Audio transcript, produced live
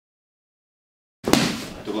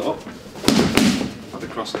double it up, add the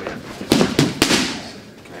cross on the end.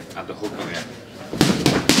 Okay, add the hook on the end.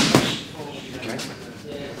 Okay.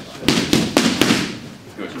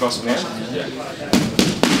 Good, cross on the end? Yeah.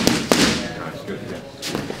 Nice, good, yeah.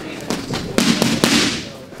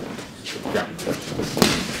 Yeah.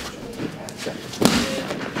 Okay.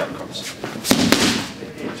 Jab, cross.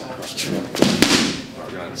 Cross. Right,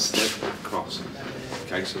 we're going to slip, cross.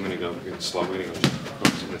 Okay, so I'm going to go slow, we're going to go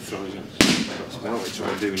cross, I'm going to throw you. So now what you try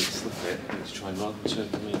and do when you slip it, is try and rather than turn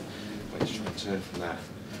from here, when you try and turn from there.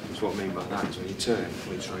 So what I mean by that is when you turn,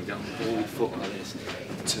 when you try and get on all your foot like this,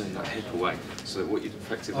 turn that hip away. So that what you're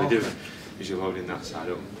effectively doing is you're loading that side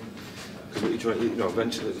up. Because what you're trying, you know,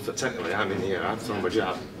 eventually, technically I'm in here, I've thrown my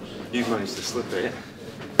jab, you've managed to slip it,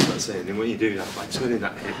 that's it, and then when you do that, by turning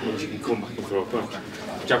that hip, means you can come back and throw a punch.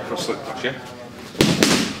 Jab, cross, slip, cross, yeah?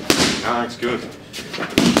 Nice, good.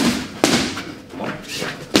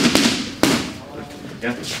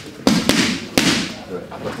 Yeah? Good.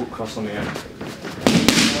 Have the hook cross on the end.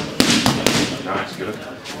 Nice, good.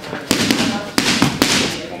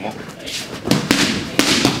 One more.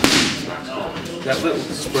 That little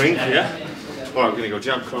spring, yeah? Alright, we're going to go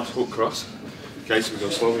jab, cross, hook, cross. Okay, so we go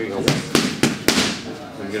slowly, we go. And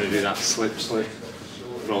we're going to do that slip, slip,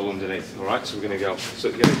 roll underneath. Alright, so we're going to go. So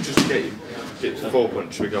again, just to get to 4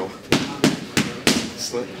 punch, we go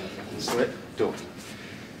slip, slip, done.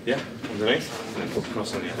 Yeah, underneath, and then hook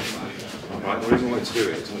cross on the end. Alright, the reason I want to do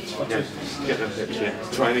it is again, get them hips, yeah.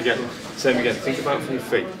 Trying to get, same again, think about from your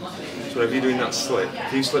feet. So whenever you're doing that slip,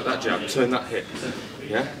 if you slip that jab, turn that hip,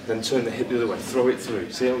 yeah, then turn the hip the other way, throw it through.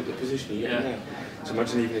 See how the position you get there? So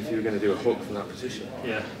imagine even if you were going to do a hook from that position,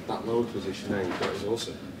 that low position there you've got is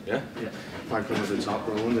awesome, yeah? Back on the top,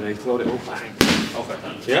 roll underneath, load it up, bang. Okay.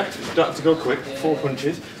 Yeah, you don't have to go quick, 4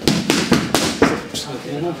 punches.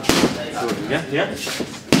 Yeah, yeah.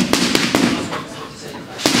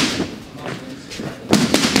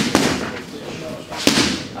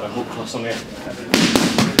 And a hook cross on the end.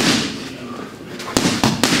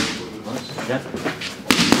 Yeah.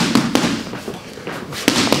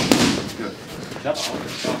 Good. Jab.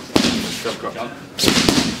 Jab cross.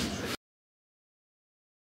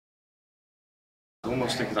 I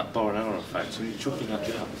almost think of that bow and arrow effect. So when you're chucking that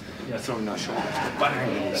jab, you're throwing that shot, bang,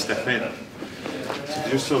 and you step in. So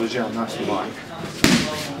you just throw the jab nice and wide.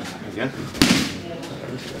 Again.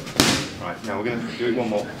 Right, now we're going to do it one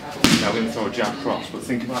more. Now we're going to throw a jab cross, but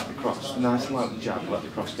think about the cross. Nice and light with the jab, let the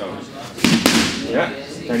cross go. Yeah?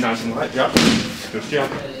 Okay, nice and light jab. Just jab.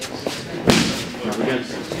 Now again.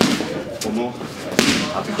 One more.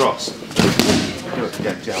 At the cross. Good,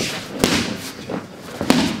 again, jab.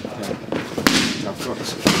 Jab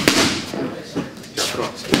cross. Jab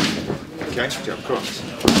cross. Okay, jab cross.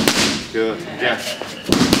 Good, again.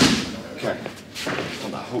 Okay.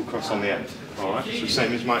 On that hook cross on the end. Alright, so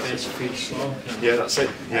same as Mike. Yeah, that's it.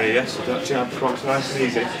 Yeah, so that jab cross, nice and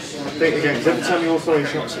easy. Think again, because every time you're throwing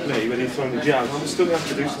shots at me, when you're throwing the jab, I'm still going to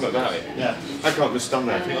have to do something about it. Yeah. I can't just stand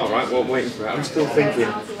there and think, alright, well, I'm waiting for it. I'm still thinking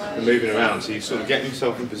and moving around, so you're sort of getting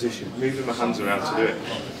yourself in position, moving my hands around to do it.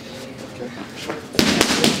 Okay.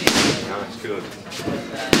 Nice, good.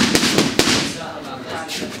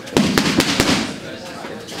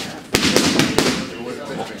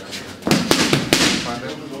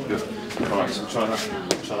 Good. Alright, so try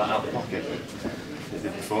that out the pocket. You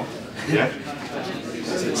did before. Yeah?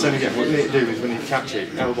 So again, what you need to do is when you catch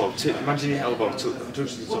it, elbow, imagine your elbow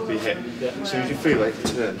touches the top of your hip. As soon as you feel it,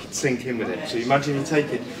 turn, sink in with it. So imagine you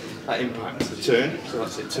take it, that impact, so turn, so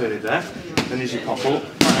that's it, turn it there. Then as you pop up,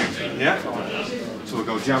 bang, yeah? So we'll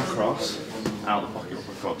go jab cross, out the pocket,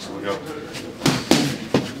 uppercut, so we'll go.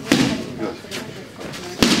 Good.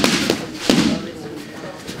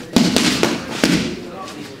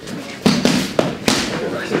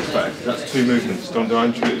 That's 2 movements. Don't do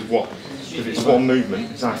it as what. If it's 1 movement,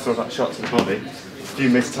 because I throw that shot to the body, if you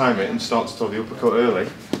mistime it and start to throw the uppercut early,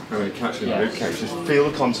 I'm going to catch it in the rib cage. Just feel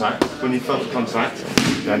the contact. When you feel the contact,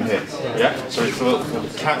 then hit. Yeah? So it's a little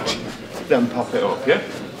catch, then pop it up. Yeah?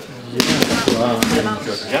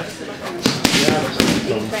 Good. Yeah?